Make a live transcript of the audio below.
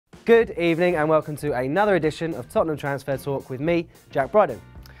Good evening and welcome to another edition of Tottenham Transfer Talk with me, Jack Bryden.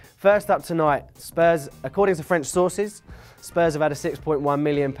 First up tonight, Spurs, according to French sources, Spurs have had a £6.1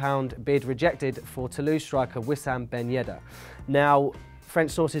 million bid rejected for Toulouse striker Wissam Ben Yedder. Now, French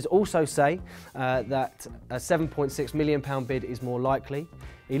sources also say that a £7.6 million bid is more likely.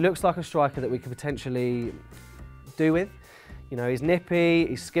 He looks like a striker that we could potentially do with. You know, he's nippy,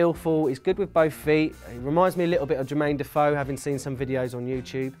 he's skillful, he's good with both feet. He reminds me a little bit of Jermaine Defoe, having seen some videos on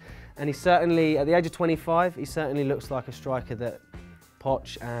YouTube. And he certainly, at the age of 25, he certainly looks like a striker that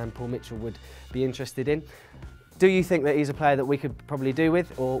Poch and Paul Mitchell would be interested in. Do you think that he's a player that we could probably do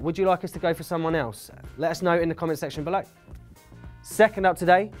with, or would you like us to go for someone else? Let us know in the comment section below. Second up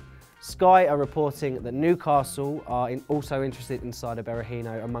today, Sky are reporting that Newcastle are also interested in Saido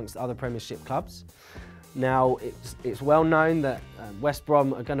Berahino amongst other Premiership clubs. Now, it's well known that West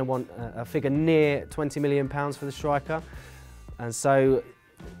Brom are going to want a figure near £20 million for the striker, and so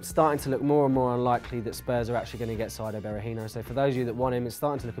starting to look more and more unlikely that Spurs are actually going to get Saido Berahino. So for those of you that want him, it's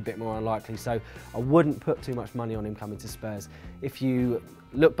starting to look a bit more unlikely, so I wouldn't put too much money on him coming to Spurs. If you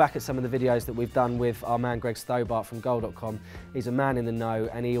look back at some of the videos that we've done with our man Greg Stobart from goal.com, he's a man in the know,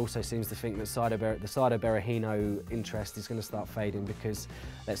 and he also seems to think that the Saido Berahino interest is going to start fading because,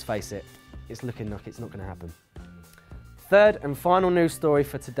 let's face it, it's looking like it's not going to happen. Third and final news story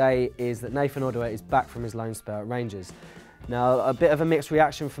for today is that Nathan Oduah is back from his loan spell at Rangers. Now, a bit of a mixed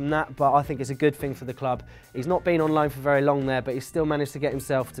reaction from that, but I think it's a good thing for the club. He's not been on loan for very long there, but he's still managed to get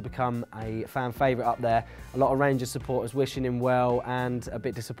himself to become a fan favourite up there. A lot of Rangers supporters wishing him well and a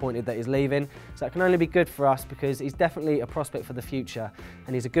bit disappointed that he's leaving. So it can only be good for us because he's definitely a prospect for the future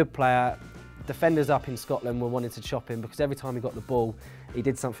and he's a good player. Defenders up in Scotland were wanting to chop him because every time he got the ball, he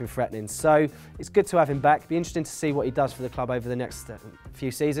did something threatening. So it's good to have him back. Be interesting to see what he does for the club over the next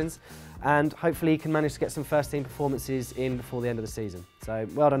few seasons, and hopefully he can manage to get some first team performances in before the end of the season. So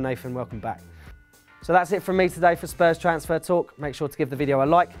well done, Nathan, welcome back. So that's it from me today for Spurs Transfer Talk. Make sure to give the video a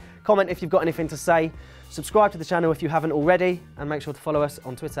like, comment if you've got anything to say, subscribe to the channel if you haven't already, and make sure to follow us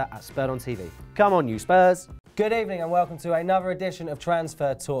on Twitter at Spurred On TV. Come on, you Spurs! Good evening and welcome to another edition of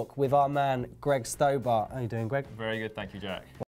Transfer Talk with our man Greg Stobart. How are you doing, Greg? Very good, thank you, Jack.